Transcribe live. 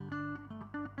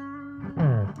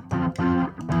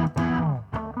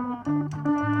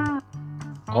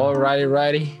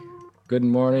Righty. Good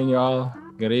morning, y'all.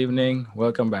 Good evening.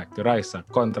 Welcome back to Raisa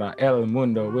Contra El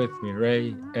Mundo with me,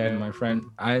 Ray, and my friend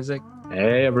Isaac.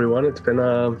 Hey everyone, it's been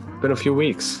a few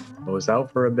weeks. I was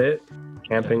out for a bit,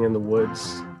 camping in the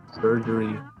woods,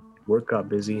 surgery, work got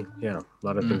busy. Yeah, a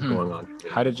lot of things going on.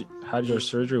 How did your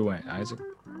surgery went, Isaac?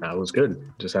 That was good.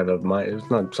 Just had it was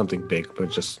not something big,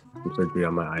 but just some surgery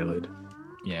on my eyelid.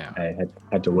 Yeah. I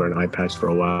had to wear an eye patch for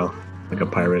a while, like a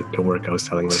pirate to work. I was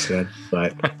telling my dad,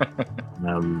 but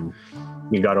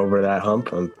we got over that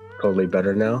hump. I'm totally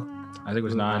better now. Isaac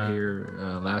was not here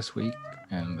last week,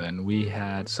 and then we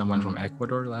had someone from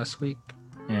Ecuador last week,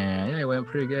 and yeah, it went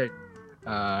pretty good.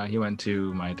 He went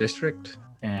to my district,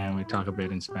 and we talk a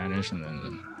bit in Spanish, and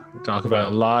then we talk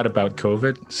about a lot about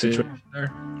COVID situation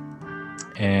there.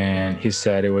 And he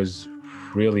said it was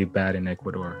really bad in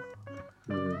Ecuador.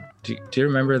 Do you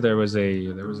remember there was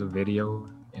a video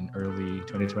in early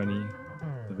 2020,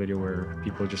 the video where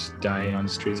people just dying on the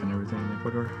streets and everything in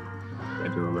Ecuador? I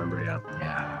do remember, yeah.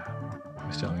 Yeah, he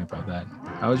was telling me about that.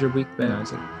 How was your week been,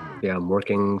 Isaac? Yeah, I'm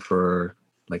working for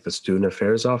like the student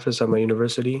affairs office at my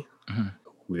university. Mm-hmm.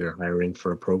 We are hiring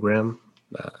for a program.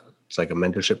 It's like a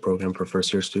mentorship program for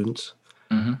first-year students.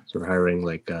 Mm-hmm. So we're hiring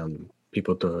like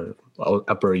people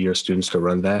upper year students to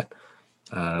run that,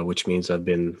 which means I've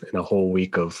been in a whole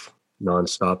week of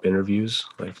nonstop interviews,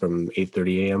 like from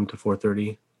 8:30 a.m. to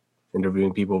 4:30,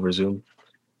 interviewing people over Zoom.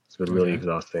 It's been really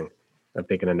exhausting. I've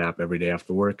taken a nap every day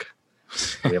after work.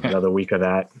 We have another week of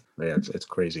that. Yeah, it's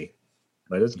crazy,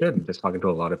 but it's good. Just talking to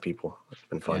a lot of people. It's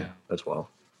been fun as well.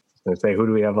 I was gonna say, who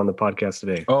do we have on the podcast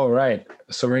today? Oh, right.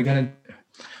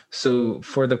 So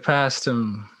for the past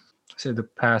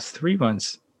 3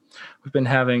 months, we've been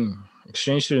having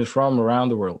exchange students from around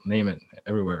the world, name it,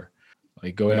 everywhere.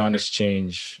 Like going on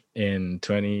exchange in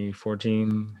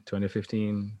 2014,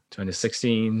 2015,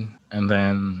 2016. And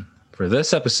then for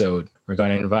this episode, we're going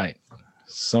to invite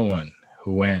someone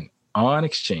who went on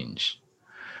exchange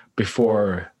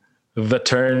before the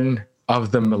turn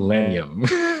of the millennium.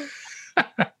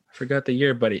 I forgot the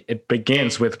year, but it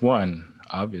begins with 1,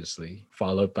 obviously,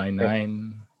 followed by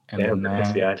 9 and then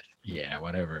 9. Yeah,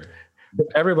 whatever.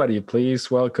 Everybody, please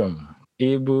welcome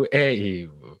Ibu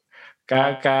Ibu,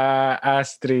 Kakak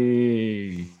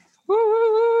Astrid.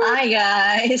 Hi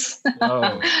guys.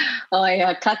 Oh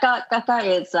yeah, Kaka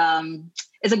is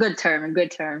it's a good term.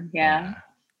 Yeah,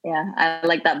 I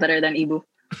like that better than Ibu.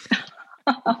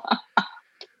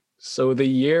 So the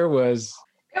year was.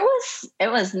 It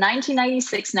was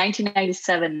 1996,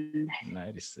 1997.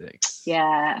 96.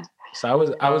 Yeah. So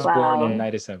I was born in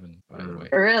 97, by the way.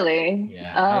 Really?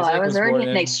 Yeah. Oh, Isaac I was already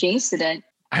an exchange student.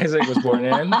 Isaac was born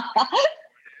in.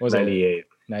 Was 98.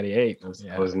 98. I was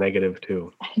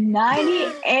 -2.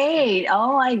 98.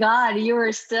 Oh my God. You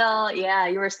were still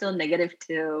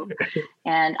 -2.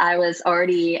 And I was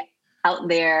already out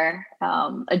there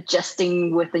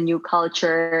adjusting with the new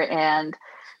culture and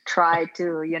try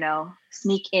to,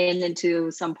 sneak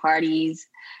into some parties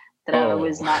that I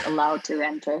was not allowed to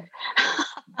enter.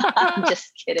 I'm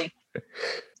just kidding.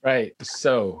 Right.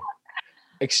 So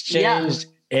exchange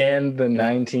in the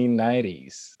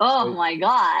 1990s. Oh my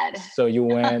God. So you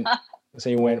went with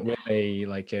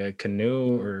a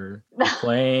canoe or a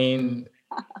plane.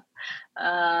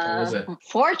 What was it?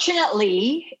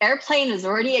 Fortunately, airplane was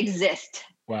already exist.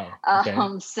 Wow. Okay.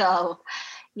 So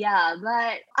yeah,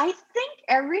 but I think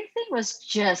everything was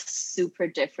just super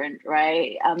different,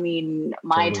 right? I mean,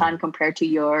 my time compared to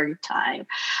your time.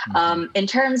 In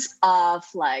terms of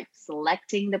like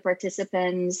selecting the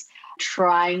participants,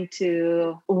 trying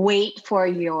to wait for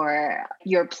your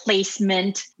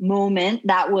placement moment,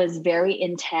 that was very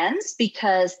intense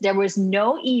because there was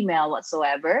no email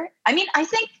whatsoever. I mean, I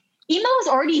think email was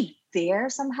already there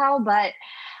somehow, but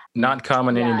not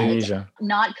common in Indonesia.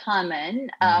 Not common.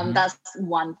 That's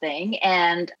one thing.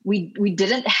 And we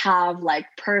didn't have like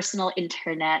personal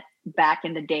internet back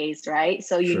in the days, right?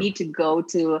 So you need to go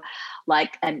to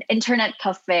like an internet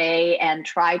cafe and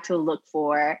try to look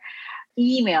for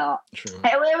email.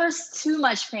 It was too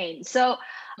much pain. So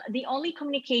the only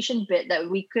communication bit that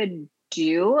we could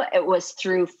do, it was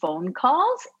through phone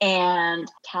calls and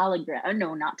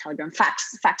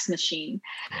fax machine.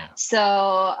 So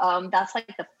that's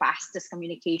like the fastest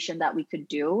communication that we could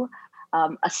do,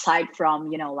 aside from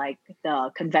like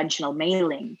the conventional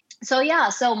mailing. So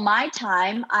my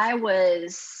time, I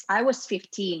was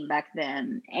 15 back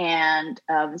then, and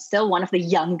still one of the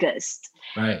youngest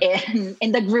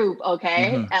in the group.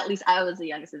 Okay, at least I was the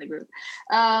youngest in the group.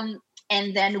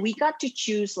 And then we got to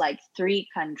choose like 3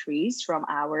 countries from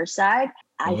our side.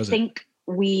 I think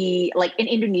we like in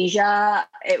Indonesia,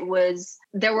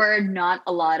 there were not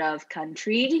a lot of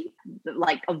country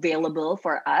like available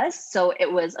for us. So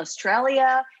it was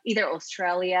either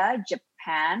Australia,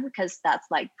 Japan, because that's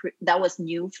like that was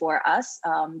new for us.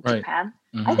 Right. Japan.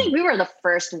 Mm-hmm. I think we were the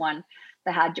first one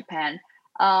that had Japan.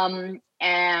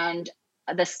 And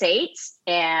the States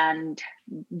and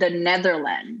the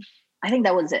Netherlands. I think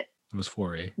that was it. It was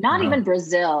 4A. Not even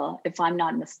Brazil, if I'm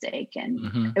not mistaken.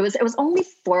 Mm-hmm. It was only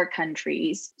 4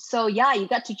 countries. So yeah, you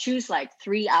got to choose like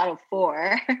 3 out of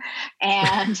 4.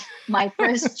 And my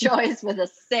first choice was the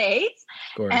States.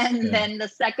 Of course, And then the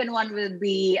second one would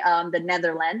be the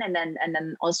Netherlands, and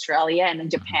then Australia, and then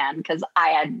Japan, because I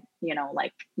had,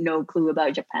 like no clue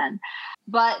about Japan.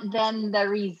 But then the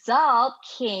result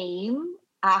came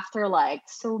after like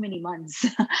so many months.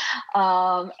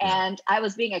 And I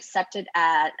was being accepted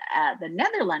at the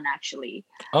Netherlands actually.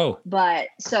 Oh. But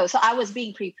so I was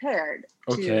being prepared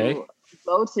to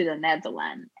go to the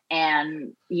Netherlands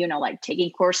and, like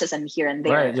taking courses and here and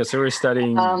there. Right. Yeah, so we're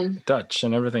studying Dutch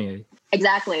and everything.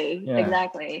 Exactly. Yeah.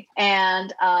 Exactly.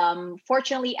 And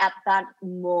fortunately at that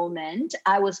moment,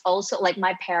 I was also like,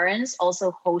 my parents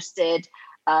also hosted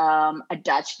a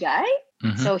Dutch guy.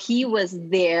 Mm-hmm. So he was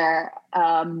there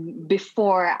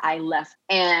before I left.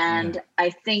 And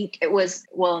I think it was,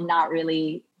 not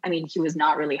really, I mean, he was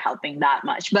not really helping that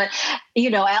much, but,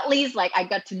 at least like I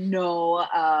got to know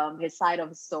his side of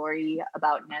the story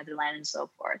about Netherlands and so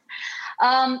forth.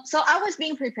 So I was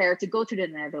being prepared to go to the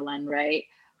Netherlands, right?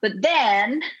 But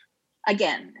then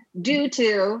again, due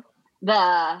to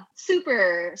the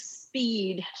super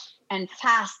speed and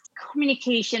fast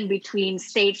communication between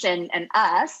States and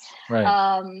us,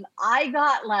 right. I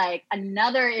got like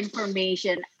another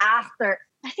information after,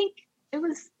 I think it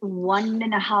was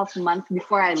 1.5 months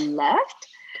before I left.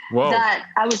 Whoa. That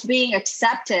I was being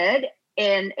accepted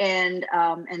in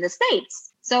the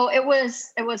States. So it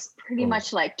was pretty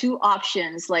much like 2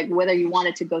 options, like whether you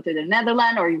wanted to go to the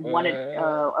Netherlands or you wanted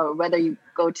or whether you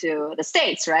go to the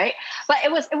States, right? But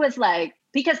it was like,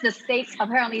 because the States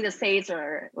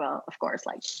are, well, of course,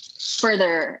 like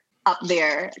further up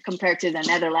there compared to the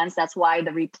Netherlands. That's why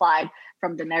the reply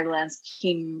from the Netherlands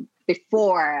came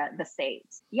before the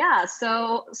States. Yeah,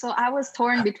 so I was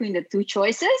torn between the 2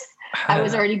 choices. I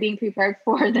was already being prepared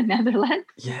for the Netherlands.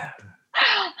 Yeah.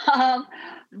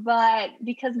 But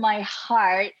because my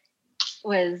heart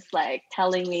was like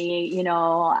telling me,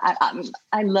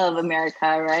 I love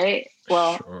America, right?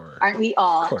 Well, sure. Aren't we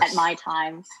all at my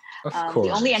time? Of course.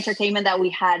 The only entertainment that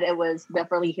we had, it was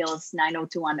Beverly Hills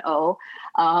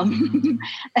 90210.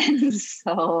 And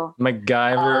so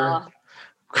MacGyver.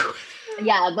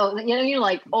 Yeah, those,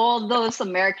 like all those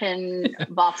American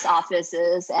box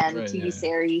offices and TV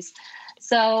series.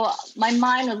 So my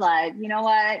mind was like, you know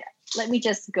what? Let me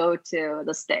just go to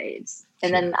the States.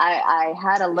 And then I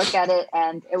had a look at it,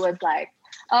 and it was like,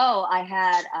 oh, I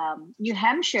had New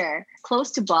Hampshire,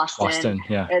 close to Boston. Boston,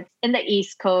 yeah. It's in the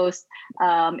East Coast.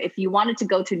 If you wanted to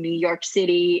go to New York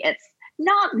City, it's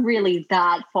not really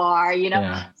that far,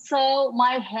 Yeah. So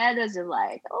my head was just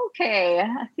like, okay,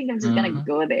 I think I'm just going to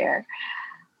go there.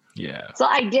 Yeah. So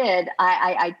I did.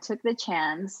 I took the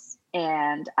chance,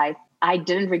 and I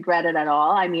didn't regret it at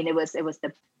all. I mean, it was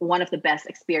one of the best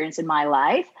experience in my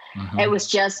life. Mm-hmm. It was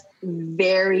just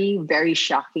very, very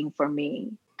shocking for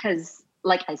me because,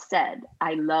 like I said,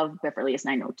 I love Beverly Hills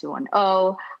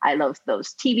 90210. I love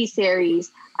those TV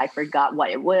series. I forgot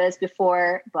what it was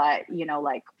before, but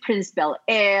like Prince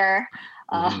Bel-Air,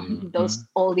 those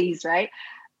oldies, right?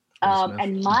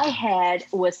 And my head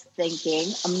was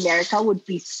thinking America would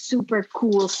be super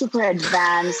cool, super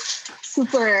advanced,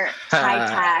 super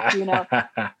high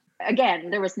tech, Again,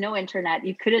 there was no internet.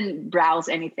 You couldn't browse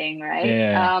anything, right?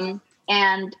 Yeah.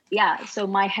 So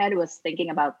my head was thinking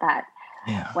about that.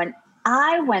 Yeah. When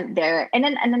I went there, and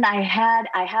then I had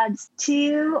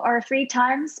 2 or 3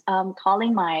 times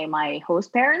calling my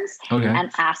host parents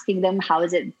and asking them how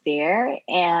is it there,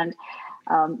 and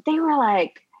they were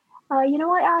like, you know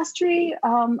what, Astrid?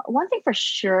 One thing for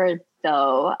sure,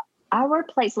 though, our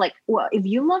place, like, well, if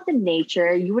you love the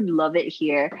nature, you would love it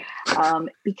here,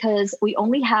 because we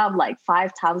only have like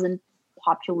 5,000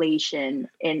 population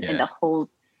in the whole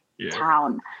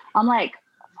town. I'm like,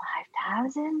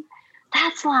 5,000?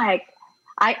 That's like,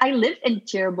 I lived in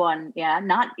Cirebon,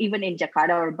 not even in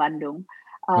Jakarta or Bandung.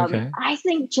 I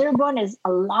think Cirebon is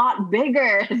a lot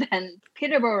bigger than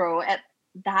Peterborough at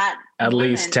that. At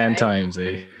least 10 times,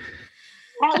 eh?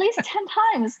 At least 10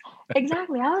 times.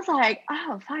 Exactly. I was like,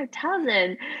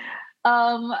 5,000.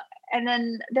 And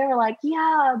then they were like,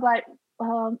 yeah, but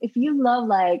if you love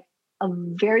like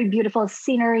very beautiful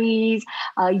sceneries.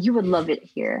 You would love it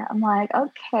here. I'm like,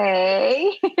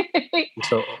 okay.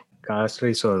 So,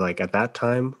 honestly, so like at that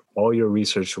time, all your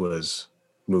research was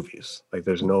movies. Like,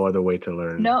 there's no other way to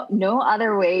learn. No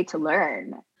other way to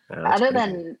learn other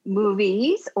than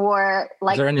movies or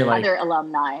like any, other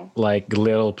alumni. Like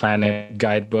Little Planet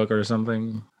guidebook or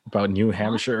something about New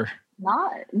Hampshire?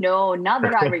 Not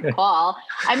that I recall.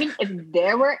 I mean, if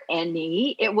there were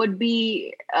any, it would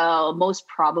be most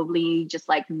probably just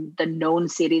like the known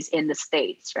cities in the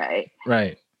States, right?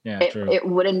 Right. Yeah, true. It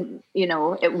wouldn't,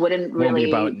 it wouldn't really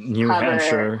be about New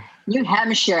Hampshire. New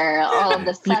Hampshire all of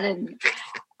a sudden.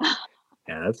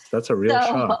 Yeah, that's a real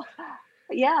shock.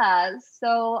 Yeah.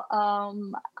 So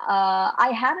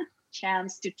I had a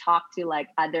chance to talk to like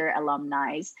other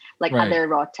alumni, like other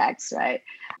raw techs, right?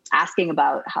 Asking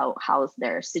about how's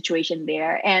their situation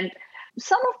there. And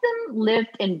some of them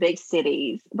lived in big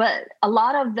cities, but a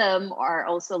lot of them are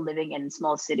also living in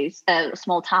small cities,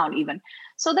 small town even.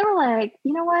 So they were like,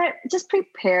 you know what, just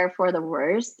prepare for the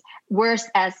worst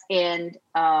as in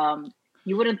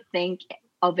you wouldn't think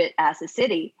of it as a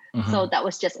city. Mm-hmm. So that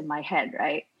was just in my head,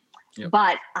 right? Yep.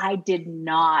 But I did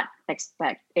not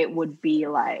expect it would be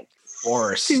like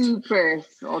super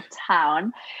small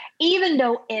town, even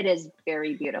though it is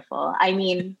very beautiful. I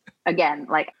mean, again,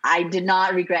 like I did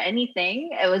not regret anything.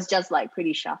 It was just like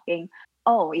pretty shocking.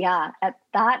 Oh yeah, at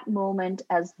that moment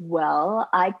as well,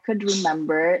 I could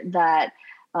remember that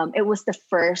it was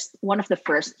one of the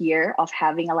first year of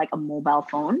having a mobile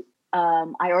phone.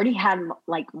 I already had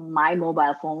like my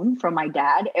mobile phone from my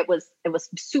dad. It was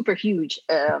super huge,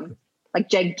 like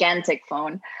gigantic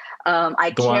phone.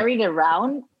 I carried it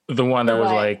around. The one that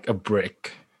was like a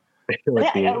brick. It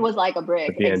was like a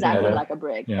brick, exactly like a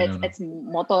brick. Yeah, it's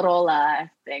Motorola,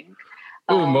 I think.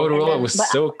 Oh, Motorola was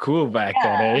so cool back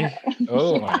then, eh?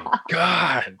 Oh my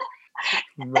God.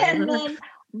 And then,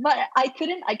 but I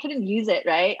couldn't use it,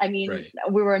 right? I mean,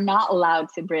 we were not allowed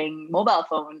to bring mobile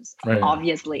phones,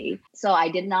 obviously. So I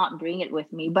did not bring it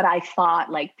with me, but I thought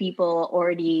like people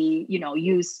already,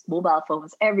 use mobile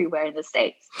phones everywhere in the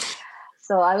States.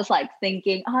 So I was like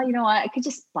thinking, oh, you know what? I could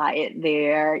just buy it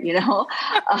there,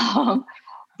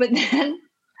 But then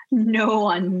no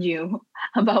one knew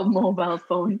about mobile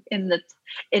phone in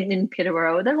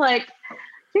Peterborough. They're like,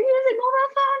 you're using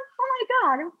mobile phone? Oh my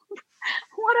God.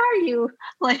 What are you?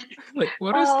 Like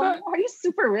what is that? Are you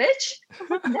super rich?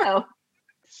 No.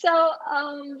 So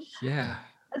yeah,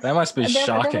 that must be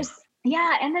shocking.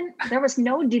 And then there was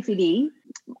no DVD.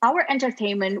 Our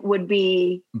entertainment would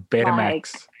be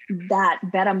Betamax. That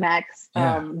Betamax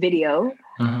video.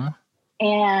 Mm-hmm.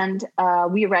 And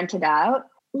we rented out.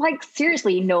 Like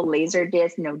seriously, no laser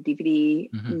disc, no DVD,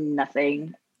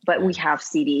 nothing. But we have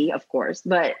CD, of course.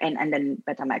 But and then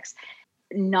Betamax.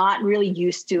 Not really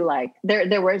used to like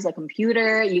there was a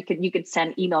computer. You could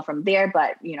send email from there,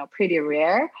 but pretty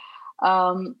rare.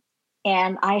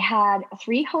 And I had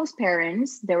 3 host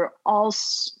parents. They were all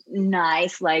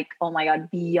nice, like oh my God,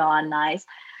 beyond nice.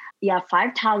 Yeah,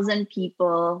 5,000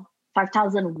 people,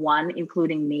 5,001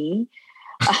 including me.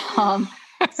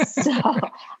 So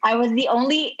I was the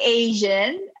only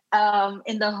Asian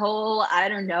in the whole, I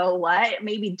don't know what,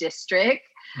 maybe district.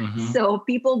 Mm-hmm. So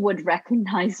people would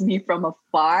recognize me from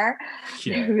afar.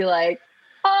 Yeah. They'd be like,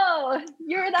 oh,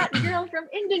 you're that girl from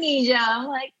Indonesia. I'm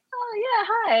like, oh yeah,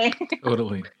 hi.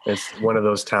 Totally. It's one of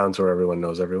those towns where everyone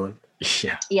knows everyone.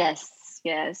 Yeah. Yes.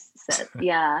 So,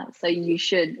 yeah. So you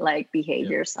should like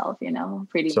behave yourself,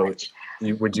 pretty much.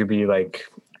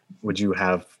 Would you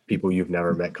have people you've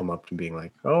never met come up to being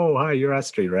like, oh, hi, you're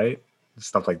Astrid, right?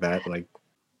 Stuff like that. Like,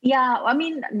 yeah, I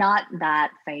mean, not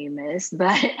that famous,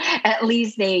 but at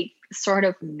least they sort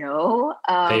of know.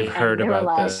 They've heard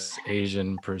about this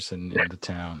Asian person in the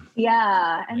town.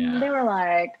 Yeah, and they were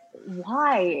like,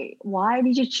 why? Why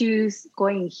did you choose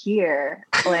going here,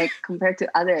 like compared to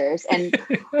others? And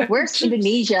where's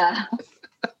Indonesia?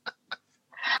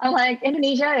 I'm like,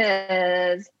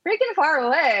 Indonesia is freaking far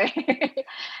away.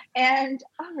 And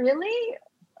oh, really?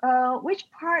 Which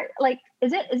part? Like,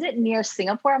 is it near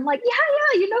Singapore? I'm like, yeah,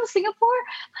 Singapore?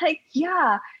 Like,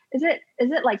 yeah. Is it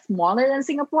like smaller than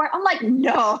Singapore? I'm like,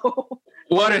 no.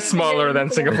 What is smaller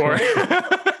than Singapore?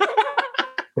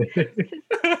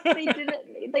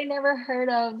 They never heard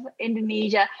of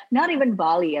Indonesia, not even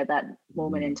Bali at that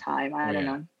moment in time. I don't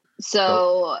know.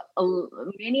 So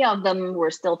many of them were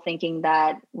still thinking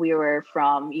that we were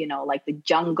from, like the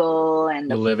jungle and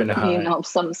live in a hut.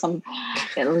 Some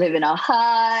live in a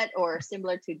hut or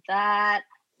similar to that,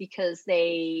 because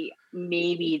they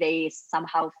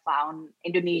somehow found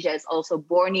Indonesia is also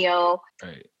Borneo,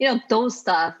 right? Those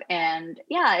stuff. And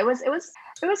yeah, it was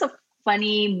a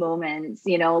funny moments,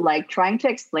 like trying to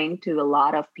explain to a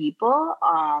lot of people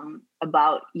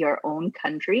about your own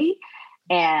country.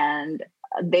 And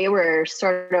they were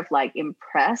sort of like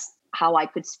impressed how I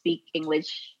could speak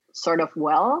English sort of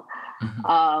well.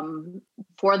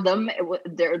 For them,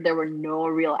 there were no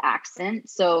real accent.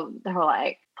 So they were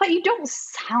like, but you don't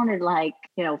sounded like,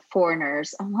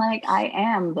 foreigners. I'm like, I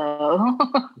am though.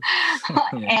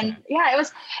 And yeah, it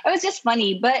was just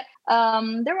funny, but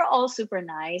they were all super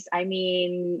nice. I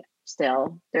mean,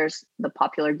 still there's the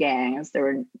popular gangs. There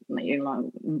were,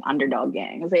 underdog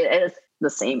gangs. It's the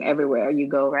same everywhere you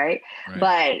go, right?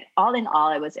 But all in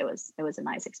all, it was a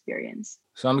nice experience.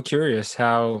 So I'm curious,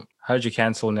 how did you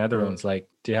cancel Netherlands? Like,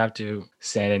 do you have to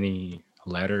send any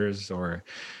letters, or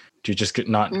do you just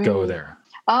not go there?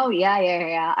 Oh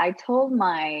yeah. I told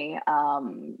my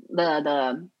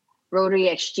the Rotary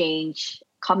Exchange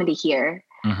committee here.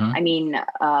 I mean,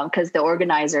 because the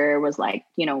organizer was like,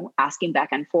 asking back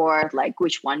and forth, like,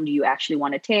 which one do you actually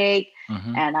want to take?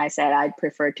 And I said I'd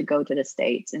prefer to go to the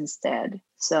States instead.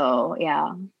 So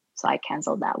yeah, so I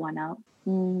canceled that one out.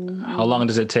 How long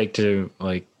does it take to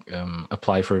like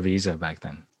apply for a visa back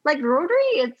then? Like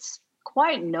Rotary, it's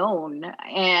quite known,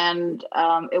 and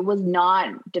it was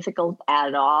not difficult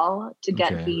at all to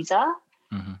get visa.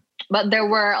 But there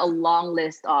were a long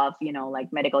list of,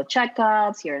 like medical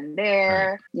checkups here and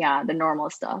there. Right. Yeah, the normal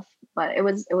stuff. But it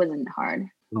wasn't hard.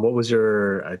 What was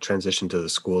your transition to the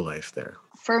school life there?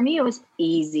 For me, it was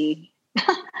easy.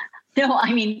 No,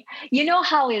 I mean, you know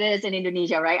how it is in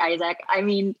Indonesia, right, Isaac? I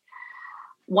mean,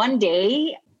 one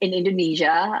day in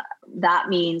Indonesia, that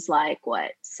means like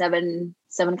what, seven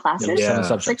classes? Yeah. 7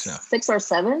 subjects. Six or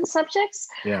 7 subjects.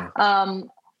 Yeah.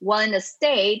 Well, in the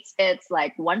States, it's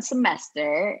like one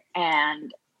semester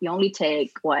and you only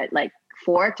take like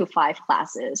 4 to 5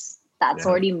 classes. That's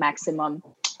already maximum.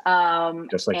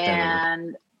 Just like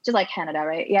Canada. Just like Canada,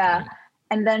 right? Yeah.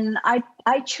 And then I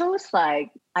chose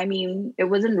it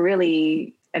wasn't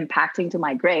really impacting to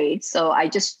my grades. So I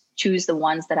just choose the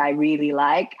ones that I really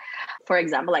like. For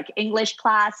example, like English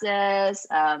classes,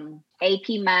 AP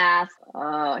math,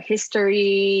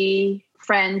 history,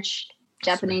 French,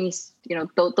 Japanese,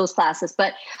 those classes.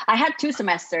 But I had 2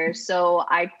 semesters. So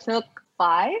I took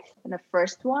 5 in the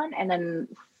first one and then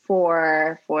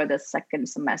 4 for the second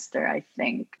semester, I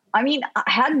think. I mean, I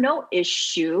had no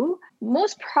issue.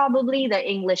 Most probably the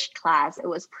English class, it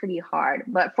was pretty hard.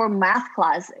 But for math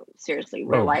class, seriously,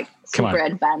 we're like super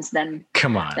advanced than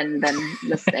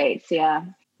the States. Yeah.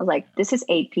 I was like, this is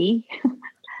AP.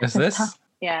 Is this?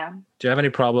 Yeah. Do you have any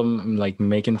problem like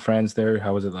making friends there?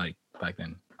 How was it like back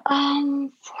then?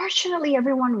 Fortunately,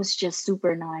 everyone was just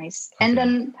super nice. Okay. And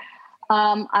then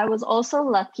I was also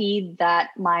lucky that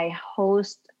my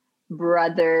host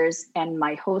brothers and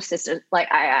my host sisters,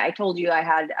 like I told you, I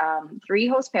had 3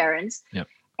 host parents. Yep.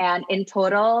 And in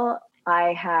total,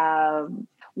 I have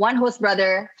 1 host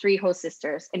brother, 3 host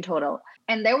sisters in total.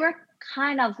 And they were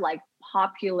kind of like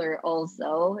popular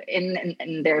also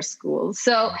in their school.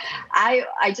 So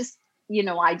I just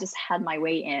I just had my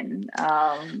way in.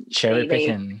 Cherry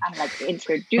picking. Like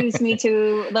introduced me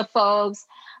to the folks,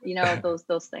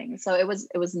 those things. So it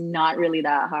was not really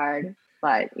that hard,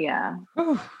 but yeah.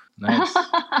 Oh, nice.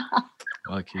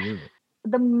 Lucky you.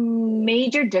 The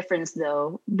major difference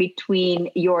though between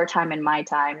your time and my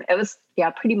time, it was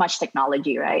pretty much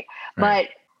technology, right? But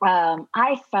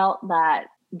I felt that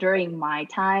during my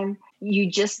time,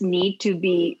 you just need to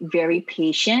be very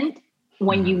patient.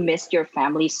 When you miss your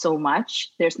family so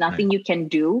much, there's nothing you can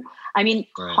do. I mean,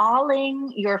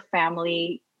 calling your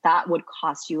family, that would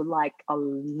cost you like a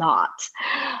lot.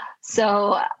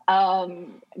 So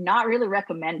not really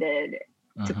recommended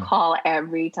to call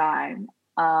every time,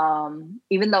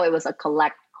 even though it was a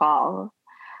collect call.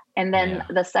 And then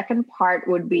the second part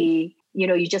would be,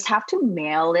 you just have to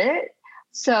mail it.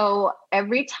 So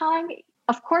every time,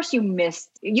 of course,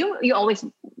 you're always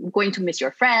going to miss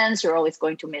your friends. You're always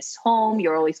going to miss home.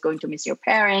 You're always going to miss your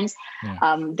parents.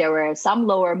 Yeah. There were some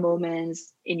lower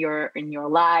moments in your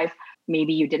life.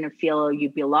 Maybe you didn't feel you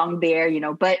belong there,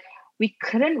 but we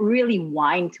couldn't really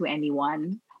whine to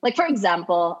anyone. Like, for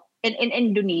example, in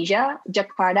Indonesia,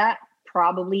 Jakarta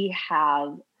probably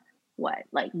have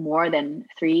more than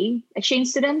 3 exchange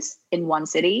students in one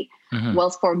city. Well,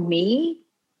 for me,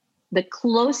 the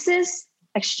closest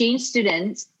exchange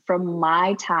students from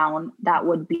my town, that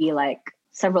would be like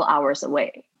several hours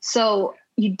away. So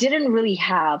you didn't really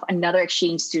have another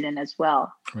exchange student as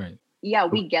well. Right. Yeah,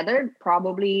 we gathered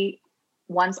probably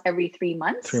once every 3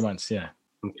 months. 3 months, yeah.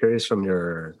 I'm curious from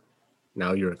your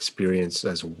experience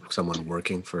as someone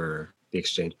working for the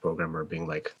exchange program or being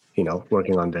like,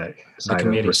 working on the side of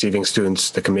committee. receiving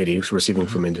students, the committee receiving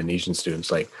from Indonesian students.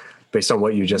 Like, based on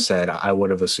what you just said, I would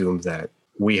have assumed that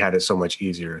we had it so much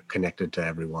easier connected to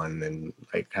everyone and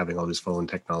like having all this phone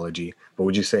technology. But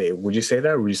would you say that, or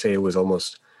would you say it was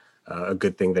almost a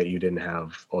good thing that you didn't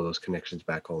have all those connections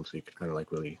back home, so you could kind of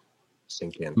like really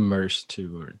sink in, immerse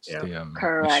towards the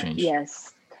correct exchange?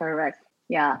 Yes, correct.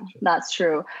 Yeah, that's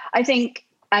true. I think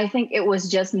it was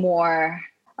just more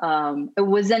it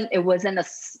wasn't it wasn't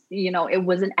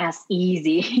as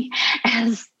easy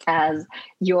as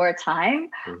your time.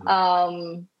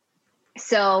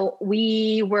 So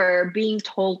we were being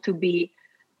told to be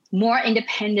more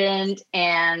independent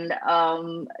and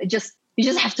you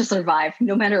just have to survive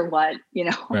no matter what,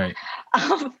 Right.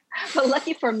 But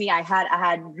lucky for me, I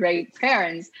had great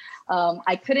parents.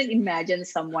 I couldn't imagine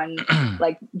someone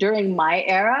like during my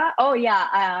era. Oh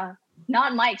yeah,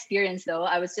 not my experience though.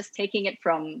 I was just taking it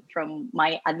from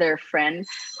my other friend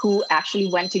who actually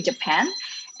went to Japan,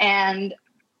 and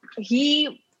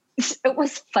it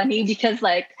was funny because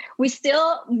like we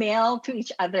still mail to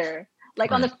each other.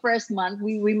 Like on the first month,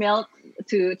 we mailed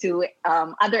to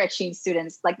other exchange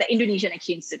students, like the Indonesian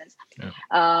exchange students.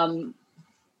 Yeah.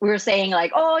 We were saying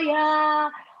like, oh yeah,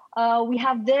 we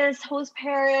have this host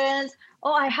parents.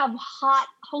 Oh, I have hot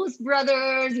host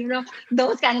brothers,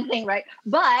 those kind of thing, right?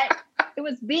 But it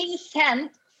was being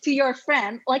sent to your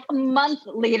friend like a month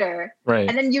later. Right.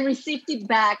 And then you received it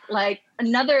back like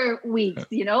another week,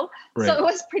 Right. So it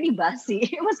was pretty fussy.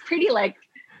 It was pretty like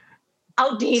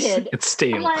outdated. It's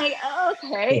stale. I'm like, oh,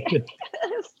 okay,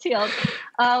 still.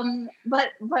 But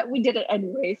we did it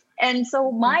anyways. And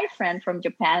so my friend from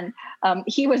Japan,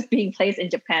 he was being placed in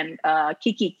Japan.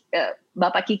 Kiki,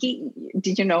 Bapak Kiki,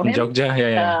 did you know him? In Jogja,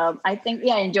 yeah. I think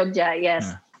in Jogja,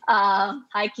 yes. Yeah.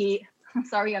 Hi, Ki. I'm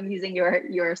sorry, I'm using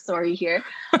your story here,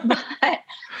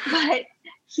 but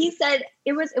he said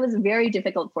it was very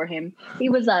difficult for him. He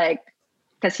was like,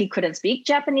 because he couldn't speak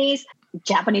Japanese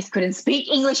couldn't speak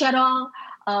English at all.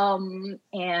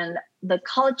 And the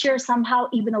culture somehow,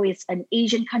 even though it's an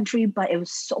Asian country, but it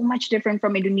was so much different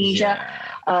from Indonesia.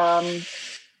 Yeah.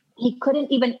 He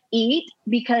couldn't even eat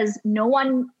because no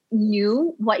one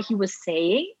knew what he was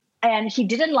saying. And he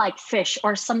didn't like fish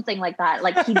or something like that.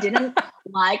 Like he didn't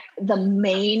like the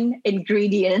main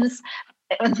ingredients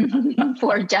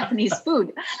for Japanese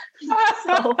food.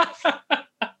 So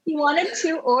he wanted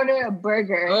to order a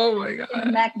burger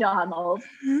in McDonald's,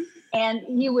 and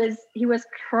he was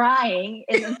crying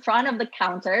in front of the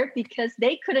counter because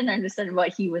they couldn't understand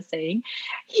what he was saying.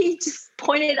 He just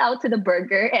pointed out to the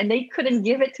burger and they couldn't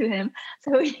give it to him.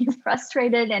 So he was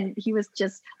frustrated and he was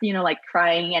just, like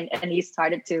crying, and he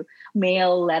started to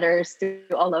mail letters to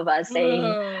all of us saying,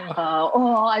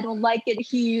 I don't like it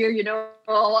here,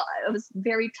 it was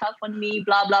very tough on me,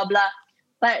 blah, blah, blah.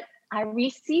 But I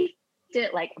received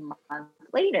it like a month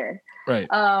later. Right.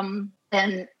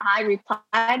 And I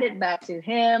replied it back to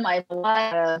him. I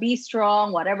said, be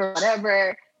strong,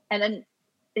 whatever. And then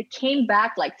it came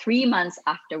back like 3 months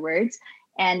afterwards.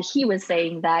 And he was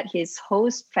saying that his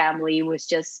host family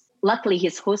was luckily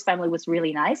his host family was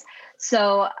really nice.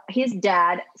 So his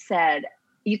dad said,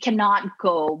 you cannot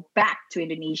go back to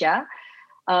Indonesia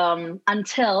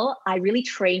until I really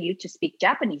train you to speak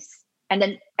Japanese. And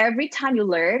then every time you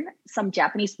learn some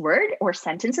Japanese word or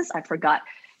sentences, I forgot,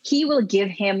 he will give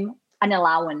him an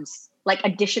allowance, like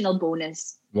additional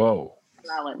bonus. Whoa.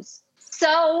 Allowance.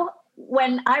 So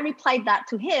when I replied that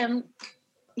to him,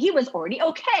 he was already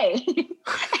okay.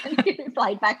 And he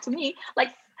replied back to me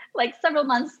like several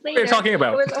months later. What are you talking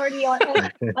about? It was already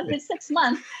on his 6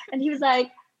 months. And he was like,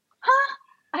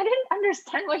 I didn't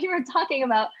understand what you were talking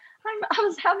about. I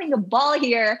was having a ball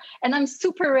here and I'm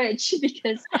super rich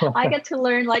because I get to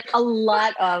learn like a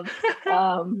lot of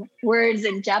words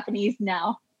in Japanese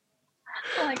now.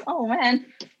 I'm like, oh man.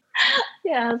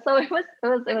 Yeah. So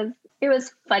it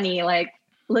was funny, like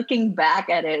looking back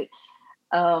at it.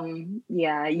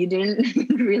 Yeah, you didn't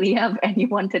really have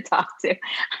anyone to talk to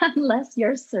unless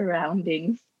your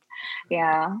surroundings.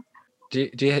 Yeah. Do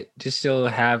you still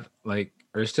have like,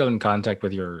 are you still in contact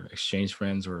with your exchange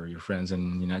friends or your friends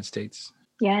in the United States?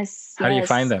 Yes. How do you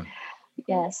find them?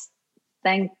 Yes.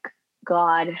 Thank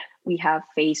God we have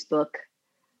Facebook.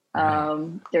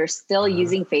 They're still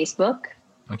using Facebook.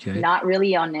 Okay. Not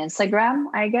really on Instagram,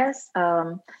 I guess.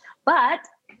 But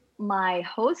my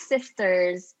host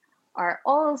sisters are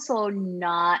also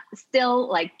not still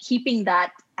like keeping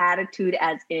that attitude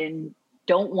as in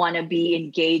don't want to be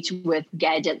engaged with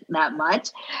gadgets that much.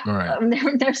 All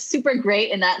right. They're super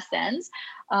great in that sense.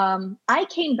 I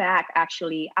came back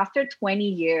actually after 20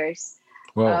 years.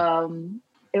 Whoa.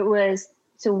 It was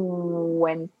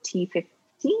 2015.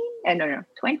 No,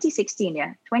 2016.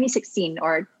 Yeah, 2016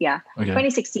 or yeah, Okay.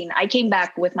 2016. I came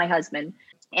back with my husband,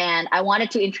 and I wanted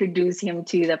to introduce him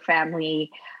to the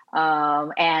family.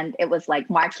 And it was like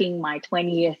marking my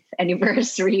 20th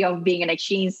anniversary of being an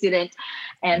exchange student.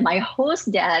 And my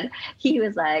host dad, he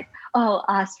was like, "Oh,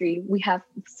 Astri, we have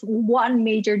one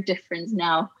major difference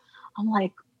now." I'm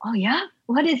like, "Oh yeah,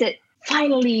 what is it?"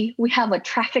 Finally, we have a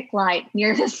traffic light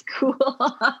near the school.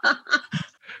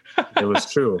 It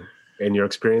was true. In your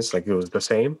experience, like it was the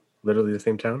same, literally the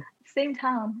same town? Same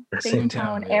town. Same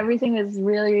town, yeah. Everything was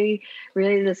really,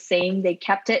 really the same. They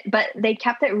kept it, but they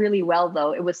kept it really well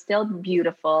though. It was still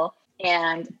beautiful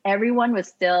and everyone was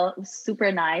still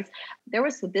super nice. There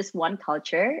was this one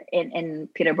culture in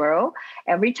Peterborough.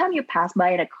 Every time you pass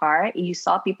by in a car, you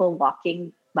saw people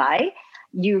walking by.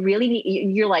 You really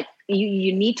you're like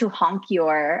you need to honk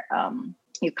your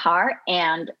car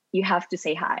and you have to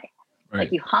say hi. Right.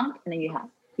 Like you honk and then you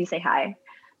say hi.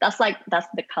 That's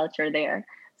the culture there,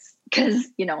 because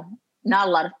not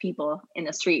a lot of people in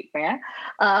the street, right?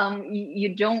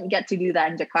 You don't get to do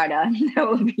that in Jakarta. That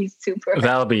would be super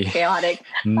That'll be chaotic.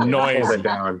 noise. Hold it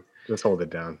down. Just hold it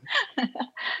down.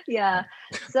 Yeah.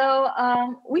 So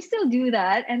we still do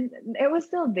that, and it was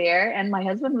still there. And my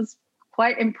husband was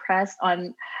quite impressed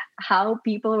on how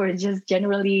people were just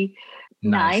generally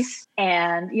nice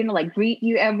and like greet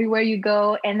you everywhere you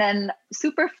go. And then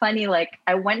super funny, like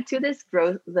I went to this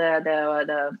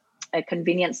a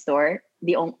convenience store,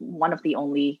 one of the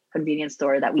only convenience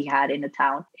store that we had in the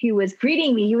town. He was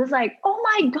greeting me. He was like, "Oh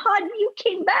my God, you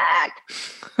came back."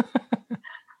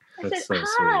 I said, so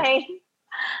 "Hi. Sweet.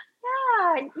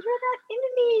 Yeah, you're that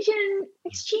Indonesian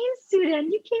exchange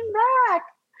student. You came back.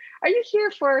 Are you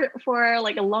here for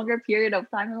like a longer period of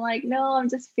time?" I'm like, "No, I'm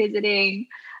just visiting."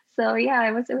 So yeah,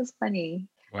 it was funny.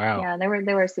 Wow. Yeah, they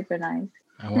were super nice.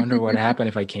 I wonder what happened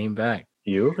if I came back.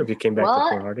 If you came back to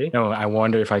Port Hardy? No, I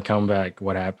wonder if I come back,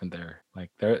 what happened there?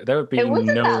 Like there would be It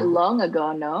wasn't that long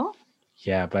ago, no?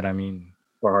 Yeah, but I mean,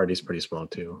 Port Hardy's pretty small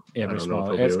too. Yeah, they're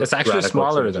small. It's actually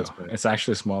smaller though. It's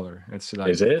actually smaller. It's like,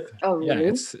 is it? Oh, really?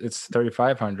 Yeah, it's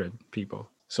 3,500 people.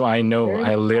 So I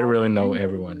literally know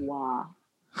everyone. Wow.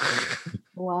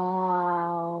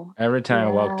 Wow. Every time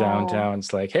I walk downtown,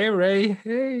 it's like, "Hey Ray,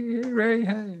 hey Ray,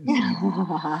 hey."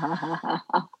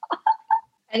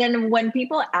 And then when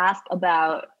people ask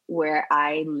about where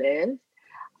I live,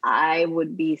 I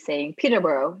would be saying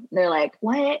Peterborough. They're like,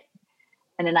 "What?"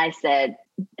 And then I said,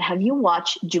 "Have you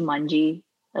watched Jumanji?"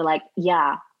 They're like,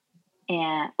 "Yeah."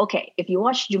 And okay, if you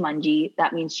watch Jumanji,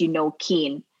 that means you know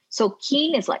Keene. So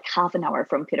Keene is like half an hour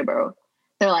from Peterborough.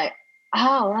 They're like,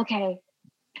 "Oh, okay."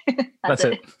 That's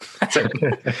it. That's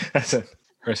it.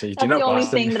 That's the only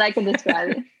thing that I can describe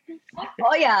it.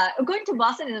 Oh yeah, going to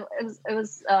Boston, it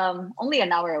was only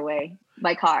an hour away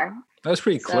by car. That was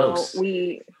pretty close. So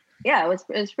it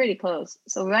was pretty close.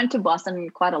 So we went to Boston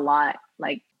quite a lot,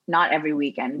 like not every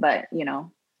weekend, but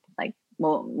like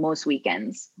most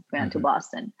weekends we went to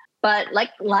Boston. But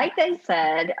like I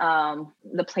said,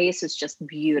 the place is just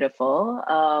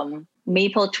beautiful.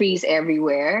 Maple trees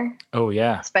everywhere. Oh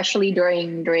yeah, especially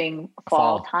during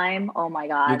fall time. Oh my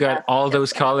God, you got all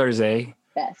those colors, eh?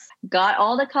 Yes, got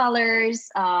all the colors.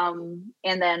 And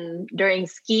then during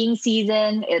skiing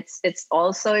season, it's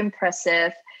also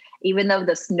impressive, even though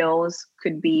the snows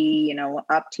could be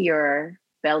up to your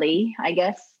belly, I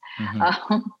guess,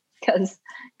 because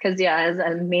it's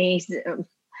a maze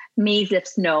of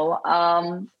snow.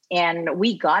 And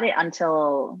we got it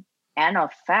until end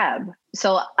of Feb.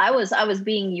 So I was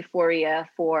being euphoria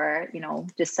for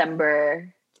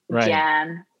December, right.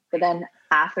 Jan, but then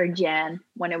after Jan,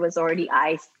 when it was already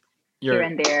ice here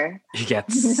and there, you get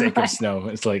sick of snow.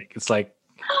 It's like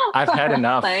I've had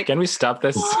enough. Can we stop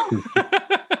this?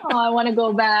 I want to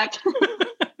go back.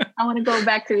 I want to go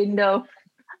back to Indo.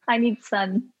 I need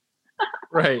sun.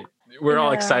 Right. We're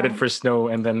all excited for snow,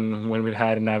 and then when we've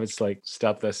had enough, it's like,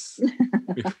 stop this.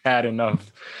 We've had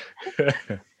enough.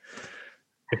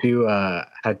 If you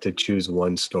had to choose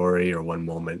one story or one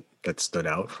moment that stood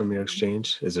out from your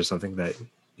exchange, is there something that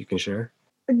you can share?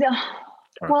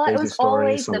 Well, it was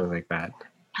always something like that.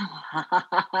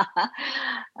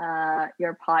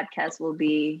 Your podcast will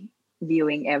be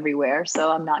viewing everywhere,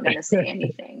 so I'm not going to say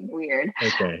anything weird.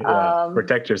 Okay,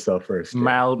 protect yourself first.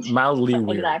 Mildly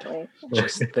weird. Exactly.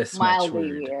 Just this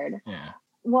mildly weird. Yeah.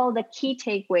 Well, the key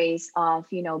takeaways of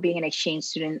being an exchange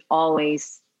student,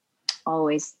 always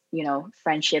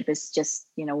friendship is just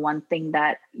one thing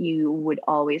that you would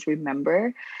always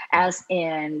remember, as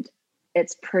in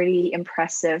it's pretty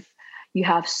impressive you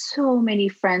have so many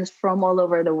friends from all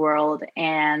over the world,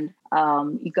 and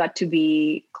you got to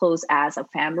be close as a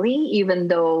family, even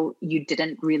though you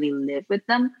didn't really live with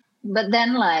them. But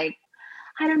then, like,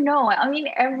 I don't know. I mean,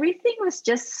 everything was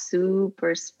just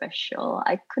super special.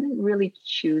 I couldn't really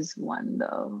choose one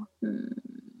though.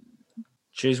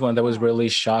 Choose one that was really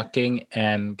shocking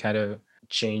and kind of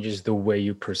changes the way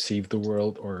you perceive the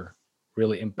world or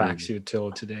really impacts you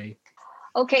till today.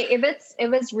 Okay, if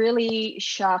it's really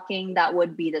shocking, that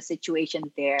would be the situation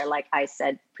there. Like I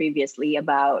said previously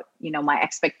about, my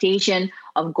expectation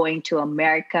of going to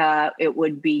America, it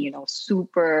would be,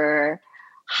 super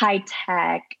high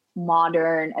tech,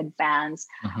 modern, advanced,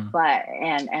 but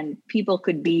and people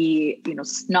could be,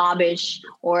 snobbish,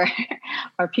 or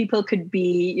or people could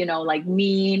be, like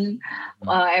mean.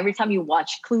 Every time you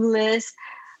watch Clueless,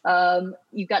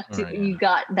 you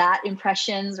got that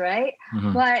impressions, right?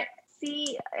 But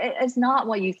see, it's not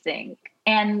what you think,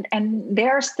 and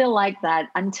they're still like that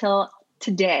until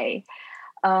today.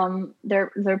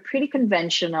 They're pretty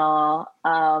conventional.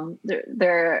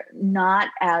 They're not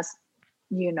as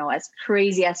as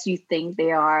crazy as you think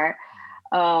they are.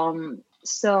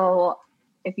 So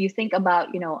if you think about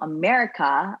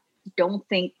America, don't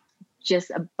think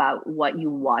just about what you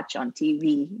watch on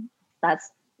TV.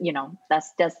 That's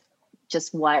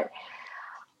just what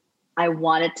I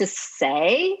wanted to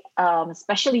say,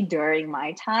 especially during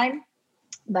my time.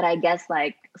 But I guess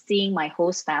like seeing my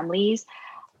host families,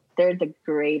 they're the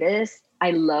greatest.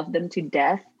 I love them to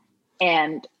death.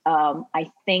 And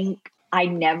I think I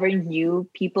never knew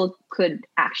people could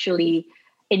actually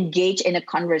engage in a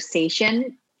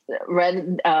conversation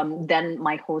rather than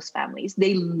my host families.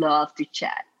 They love to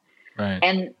chat. Right.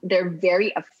 And they're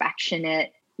very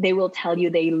affectionate. They will tell you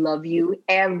they love you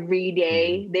every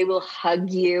day. They will hug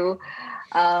you.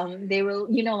 They will,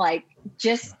 like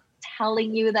just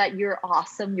telling you that you're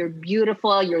awesome, you're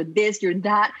beautiful, you're this, you're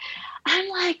that. I'm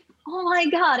like, oh my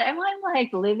God, am I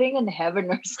like living in heaven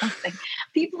or something?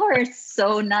 People are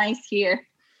so nice here.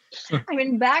 I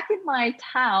mean, back in my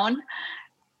town,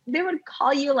 they would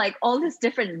call you like all these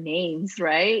different names,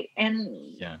 right?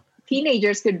 And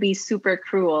teenagers could be super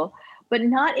cruel, but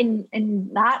not in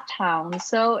that town.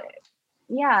 So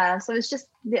so it's just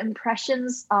the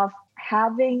impressions of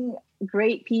having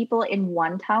great people in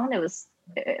one town. It was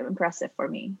impressive for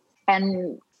me.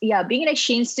 And being an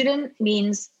exchange student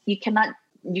means you cannot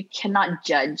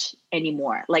judge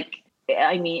anymore. Like,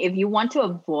 I mean, if you want to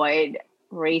avoid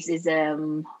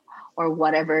racism or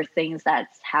whatever things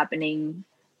that's happening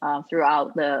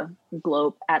throughout the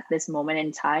globe at this moment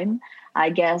in time, I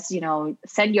guess,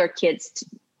 send your kids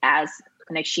as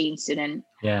an exchange student.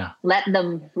 Yeah. Let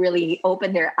them really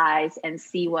open their eyes and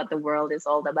see what the world is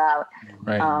all about.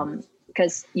 Right.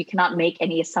 Because you cannot make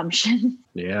any assumption.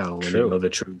 Yeah, when you know the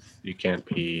truth, you can't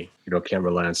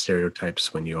rely on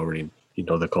stereotypes when you already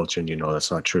know the culture and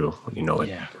that's not true. You know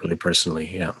it really personally.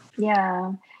 Yeah.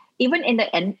 Yeah. Even in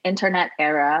the internet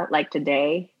era, like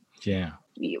today,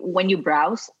 when you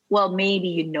browse, well,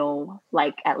 maybe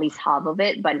like at least half of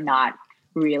it, but not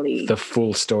really the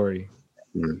full story.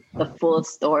 The full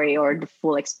story or the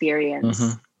full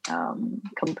experience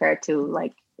compared to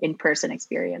like in-person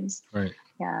experience. Right.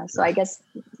 Yeah. So I guess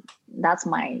that's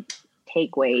my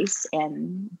takeaways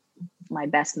and my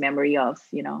best memory of,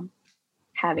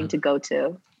 having to go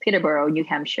to Peterborough, New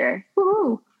Hampshire.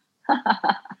 Woohoo!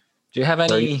 Do you have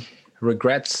any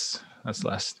regrets? That's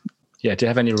last. Yeah. Do you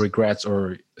have any regrets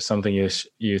or something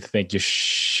you think you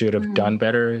should have done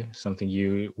better? Something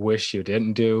you wish you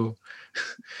didn't do?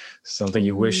 Something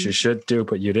you wish you should do,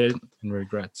 but you didn't, and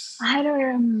regrets? I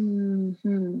don't.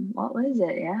 What was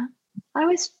it? Yeah. I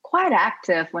was quite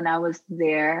active when I was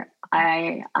there.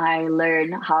 I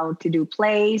learned how to do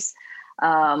plays.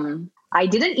 I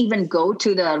didn't even go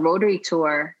to the Rotary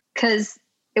tour because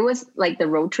it was like the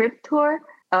road trip tour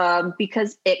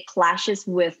because it clashes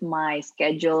with my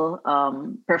schedule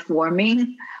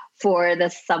performing for the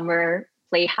summer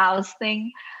playhouse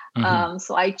thing.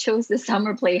 So I chose the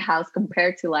summer playhouse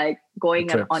compared to like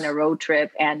going on a road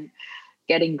trip and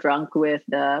getting drunk with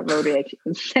the Rotary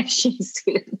exchange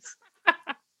students.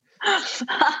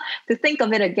 To think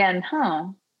of it again,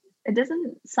 it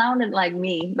doesn't sound like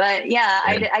me, but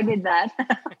I did that.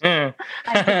 I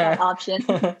took that option.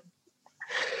 So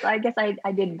I guess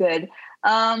I did good.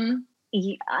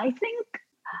 I think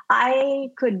I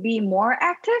could be more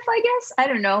active, I guess. I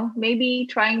don't know. Maybe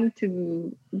trying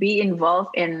to be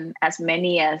involved in as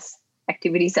many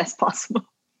activities as possible.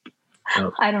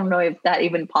 Oh. I don't know if that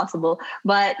even possible,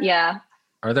 but yeah.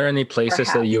 Are there any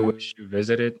places that you wish you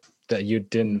visited that you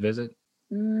didn't visit?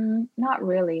 Not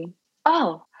really.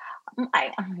 Oh,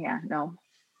 no.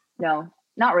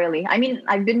 Not really. I mean,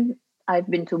 I've been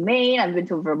to Maine, I've been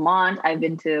to Vermont, I've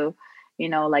been to,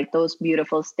 like those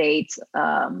beautiful states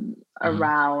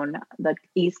around the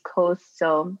East Coast.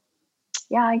 So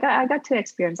yeah, I got to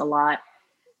experience a lot,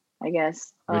 I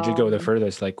guess. Where'd you go the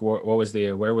furthest? Like, where was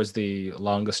the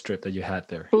longest trip that you had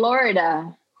there?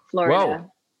 Florida. Whoa.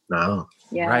 No.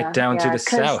 Yeah. Right down to the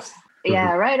south.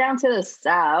 Yeah, right down to the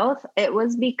south. It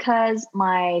was because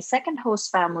my second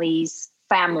host family's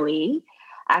family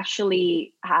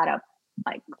actually had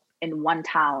in one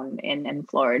town in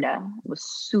Florida. It was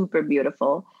super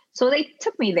beautiful. So they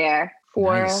took me there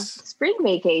for spring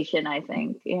vacation, I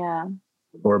think. Yeah.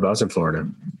 Whereabouts in Florida?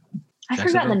 I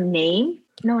forgot the name.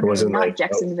 No, not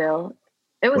Jacksonville.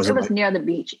 It was near the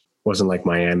beach. Wasn't like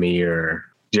Miami or...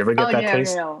 Did you ever get that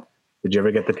taste? No. Did you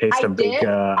ever get the taste of big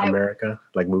America,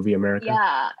 like movie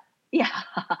America? Yeah.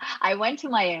 I went to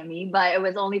Miami, but it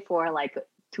was only for like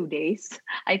 2 days,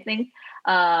 I think.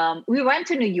 We went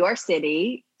to New York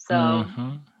City, so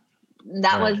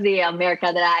that was the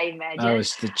America that I imagined. That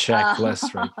was the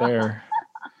checklist right there.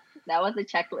 That was the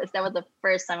checklist. That was the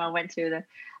first time I went to the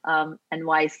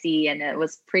NYC, and it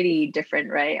was pretty different,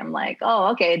 right? I'm like,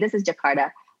 oh, okay, this is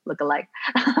Jakarta, look-alike.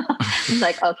 It's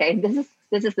like, okay, this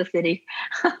is the city.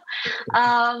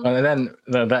 And then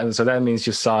that means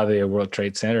you saw the World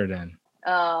Trade Center then.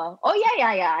 Yeah.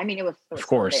 I mean, it was of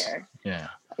course there.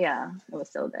 Yeah, it was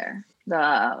still there.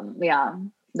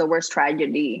 The worst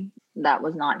tragedy that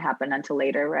was not happen until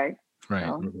later, right?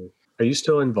 So. Are you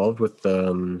still involved with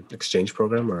the exchange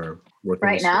program or working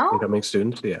right with now? Incoming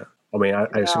students? Yeah. I mean, I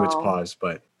assume it's paused,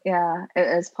 but yeah, it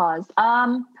is paused.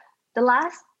 The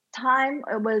last time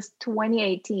it was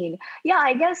 2018. Yeah,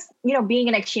 I guess, being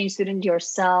an exchange student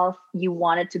yourself, you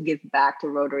wanted to give back to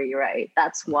Rotary, right?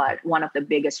 That's one of the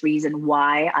biggest reason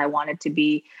why I wanted to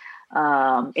be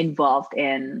involved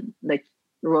in the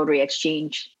Rotary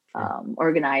Exchange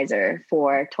organizer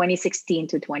for 2016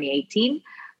 to 2018.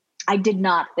 I did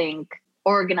not think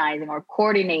organizing or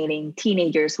coordinating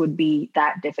teenagers would be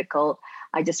that difficult.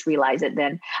 I just realized it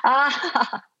then.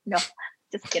 No,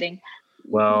 just kidding.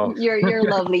 Well, you're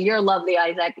lovely. You're lovely,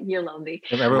 Isaac. You're lovely.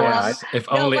 If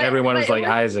only everyone was like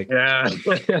Isaac. Yeah.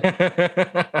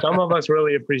 Some of us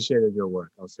really appreciated your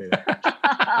work. I'll say that.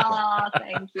 Oh,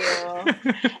 thank you.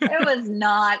 It was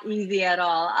not easy at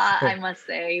all, I must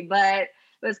say, but it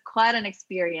was quite an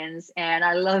experience, and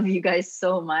I love you guys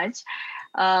so much.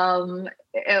 But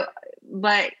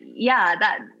yeah,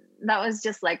 that was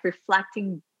just like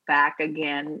reflecting back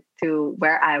again to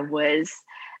where I was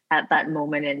at that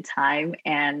moment in time,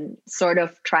 and sort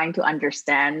of trying to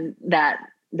understand that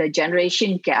the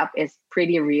generation gap is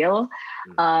pretty real.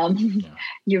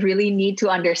 You really need to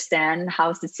understand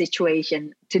how's the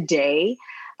situation today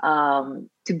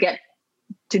to get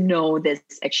to know this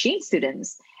exchange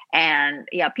students. And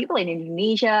yeah, people in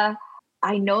Indonesia,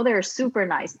 I know they're super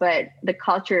nice, but the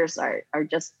cultures are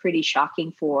just pretty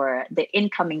shocking for the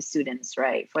incoming students,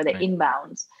 right? For the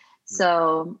inbounds.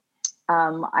 So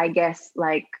I guess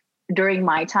like during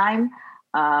my time,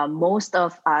 most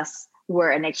of us were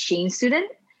an exchange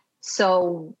student.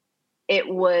 So it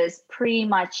was pretty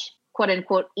much quote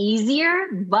unquote easier,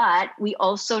 but we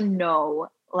also know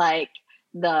like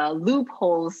the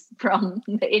loopholes from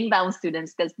the inbound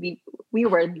students because we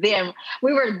were them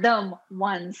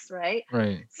once, right?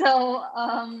 Right. So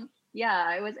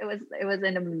yeah, it was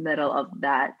in the middle of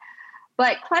that,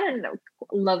 but quite a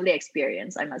lovely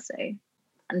experience, I must say.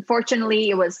 Unfortunately,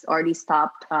 it was already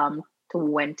stopped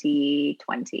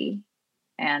 2020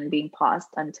 and being paused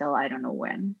until I don't know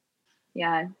when.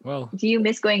 Yeah. Well, do you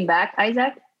miss going back,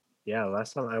 Isaac? Yeah,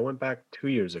 last time I went back 2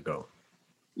 years ago.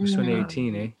 It was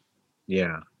 2018, eh?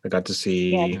 Yeah, I got to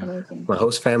see my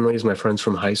host families, my friends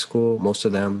from high school, most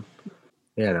of them.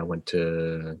 Yeah, and I went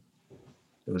to,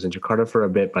 it was in Jakarta for a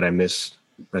bit, but I missed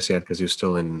Rasiat because he was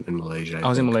still in Malaysia. I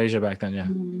was in Malaysia back then, yeah.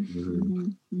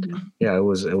 Yeah, it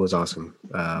was awesome.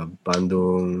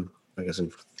 Bandung, I guess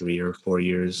in 3 or 4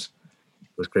 years.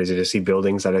 It was crazy to see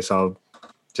buildings that I saw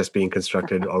just being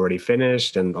constructed already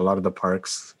finished, and a lot of the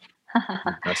parks.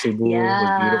 Cebu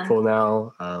was beautiful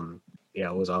now. Yeah,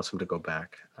 it was awesome to go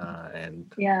back.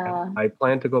 And I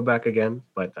plan to go back again,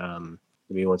 but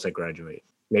maybe once I graduate,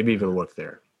 maybe even work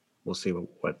there. We'll see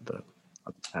what the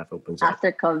path opens up.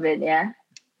 After COVID, yeah.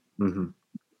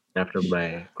 After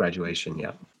my graduation,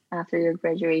 yeah. After your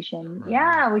graduation.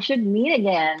 Yeah, we should meet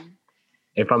again.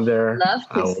 If I'm there, I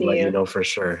will let you know for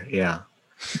sure. Yeah.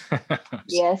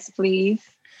 Yes, please.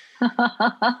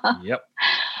 Yep.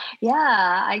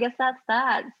 Yeah, I guess that's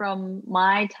that from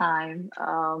my time.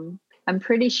 I'm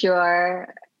pretty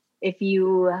sure if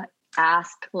you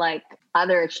ask like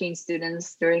other exchange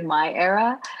students during my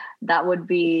era, that would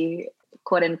be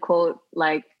quote unquote,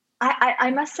 like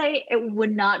I must say it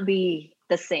would not be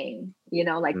the same,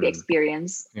 like the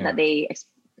experience that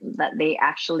they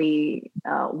actually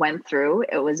went through.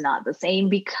 It was not the same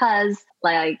because,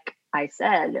 like I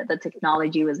said, the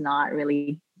technology was not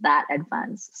really that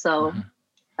advanced. So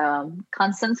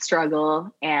constant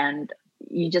struggle, and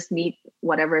you just need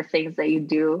whatever things that you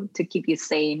do to keep you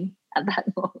sane at that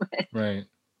moment. Right.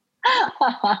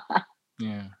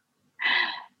 Yeah.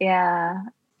 Yeah.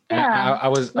 I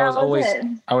was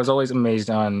always amazed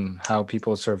on how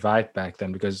people survived back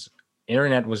then, because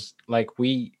internet was like,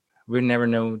 we never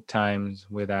know times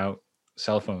without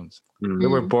cell phones. We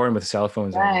were born with cell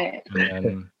phones. Right.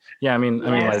 And I mean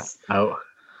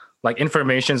like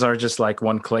informations are just like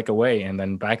one click away. And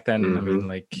then back then, I mean,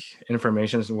 like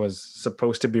information was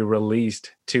supposed to be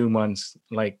released 2 months,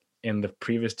 like in the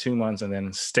previous 2 months, and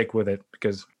then stick with it,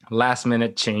 because last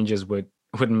minute changes would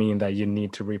mean that you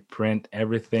need to reprint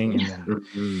everything and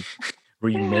then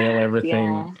remail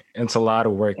everything. Yeah. It's a lot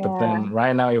of work. But then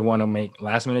right now, you want to make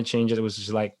last minute changes. It was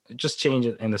just like, just change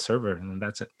it in the server, and then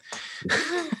that's it.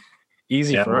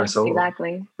 Easy for us.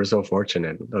 Exactly. We're so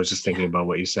fortunate. I was just thinking about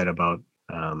what you said about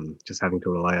just having to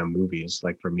rely on movies.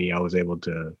 Like for me, I was able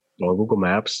to go on Google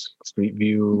Maps, Street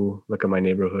View, look at my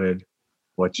neighborhood,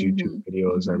 watch YouTube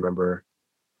videos. I remember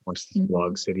watched this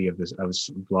vlog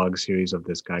series of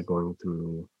this guy going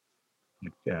through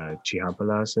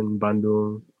Chihampalas in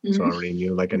Bandung. So I already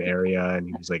knew like an area, and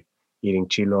he was like eating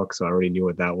chilok, so I already knew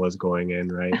what that was going in,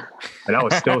 right? And I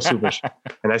was still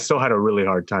and I still had a really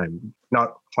hard time.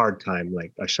 Not hard time,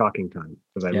 like a shocking time,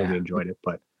 because I really enjoyed it,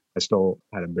 but I still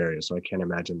had a barrier. So I can't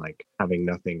imagine like having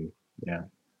nothing. Yeah.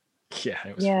 Yeah,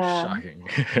 it was shocking.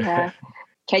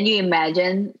 Can you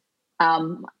imagine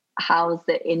how's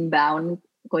the inbound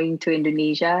going to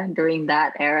Indonesia during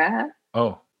that era?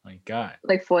 Oh my God.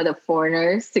 Like for the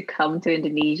foreigners to come to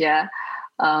Indonesia.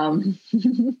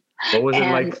 What was it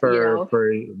like for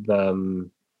the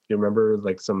you remember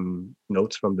like some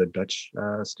notes from the Dutch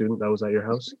student that was at your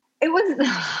house? It was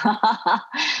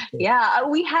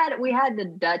we had the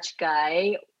Dutch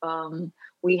guy,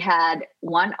 we had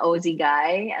one Aussie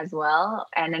guy as well,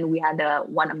 and then we had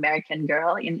one American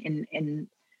girl in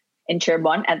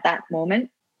Cirebon at that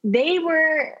moment. They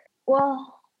were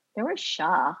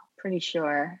Shah, pretty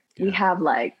sure. We have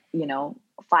like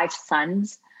 5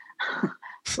 sons.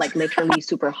 Like literally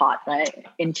super hot, right?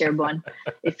 In Cirebon,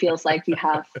 it feels like you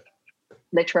have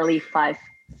literally 5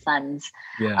 sons.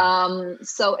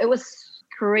 So it was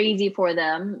crazy for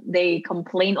them. They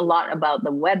complained a lot about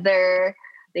the weather.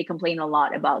 They complained a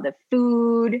lot about the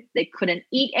food. They couldn't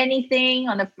eat anything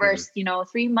on the first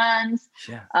 3 months.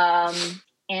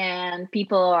 And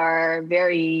people are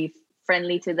very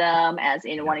friendly to them, as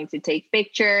in wanting to take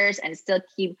pictures, and still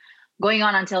keep going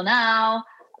on until now.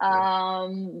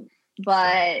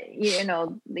 But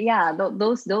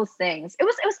those things, it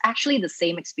was actually the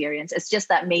same experience. It's just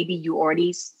that maybe you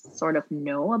already sort of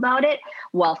know about it,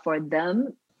 while for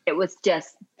them it was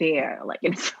just there, like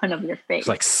in front of your face. It's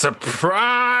like,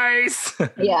 surprise.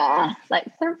 Like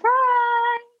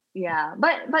surprise.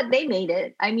 But they made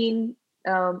it. I mean,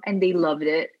 and they loved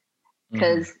it,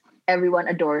 because everyone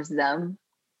adores them.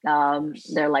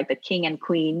 They're like the king and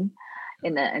queen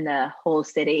in the whole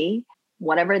city.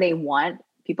 Whatever they want,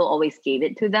 people always gave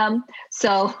it to them.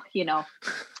 So,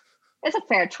 it's a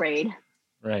fair trade.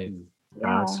 Right.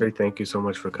 Sir, thank you so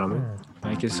much for coming.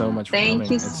 Thank you so much for coming. Thank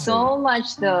you so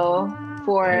much, though,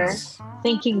 for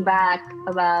thinking back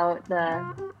about the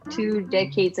 2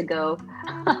 decades ago.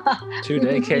 2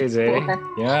 decades, eh?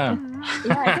 Yeah.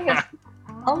 I think it's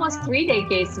almost 3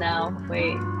 decades now.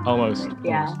 Wait. Almost.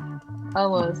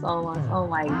 Almost. Oh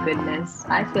my goodness.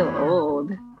 I feel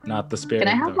old. Not the spirit. Can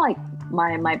I have like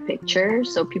my picture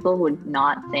so people would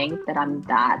not think that I'm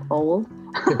that old?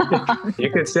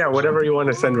 You can say whatever you want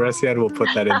to send Resiad. We'll put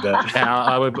that in the.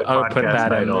 I would put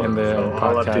that in the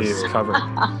podcast cover.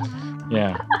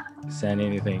 Send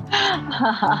anything.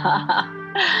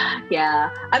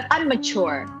 I'm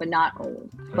mature but not old.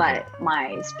 Okay. But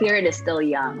my spirit is still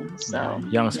young. So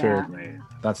young spirit.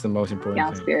 That's the most important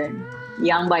young thing. Spirit.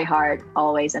 Young by heart,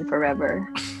 always and forever.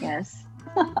 Yes.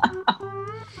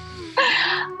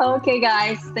 Okay,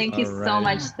 guys. Thank you so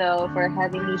much, though, for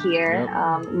having me here.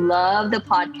 Love the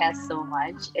podcast so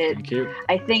much. Thank you.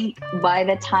 I think by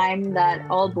the time that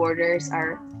all borders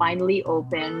are finally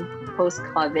open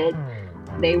post-COVID,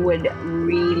 they would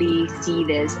really see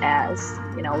this as,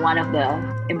 one of the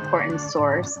important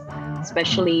source,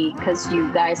 especially because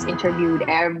you guys interviewed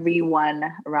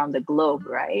everyone around the globe,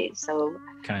 right? So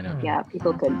kind of. Yeah,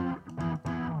 people could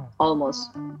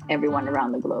almost everyone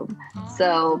around the globe.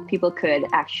 So people could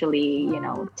actually,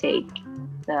 take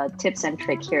the tips and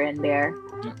trick here and there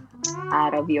Yeah.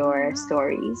 out of your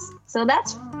stories. So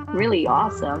that's really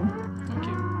awesome. Thank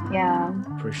you. Yeah.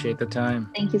 Appreciate the time.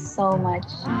 Thank you so much.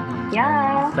 Mhm.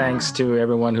 Yeah. And thanks to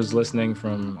everyone who's listening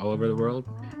from all over the world.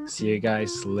 See you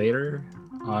guys later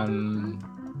on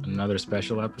another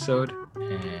special episode.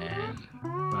 And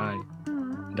bye.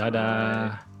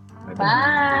 Dada.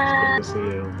 Bye. Good to see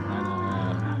you.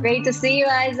 Dada. Great to see you,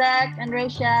 Isaac and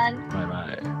Roshan. Bye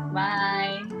bye.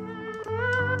 Bye.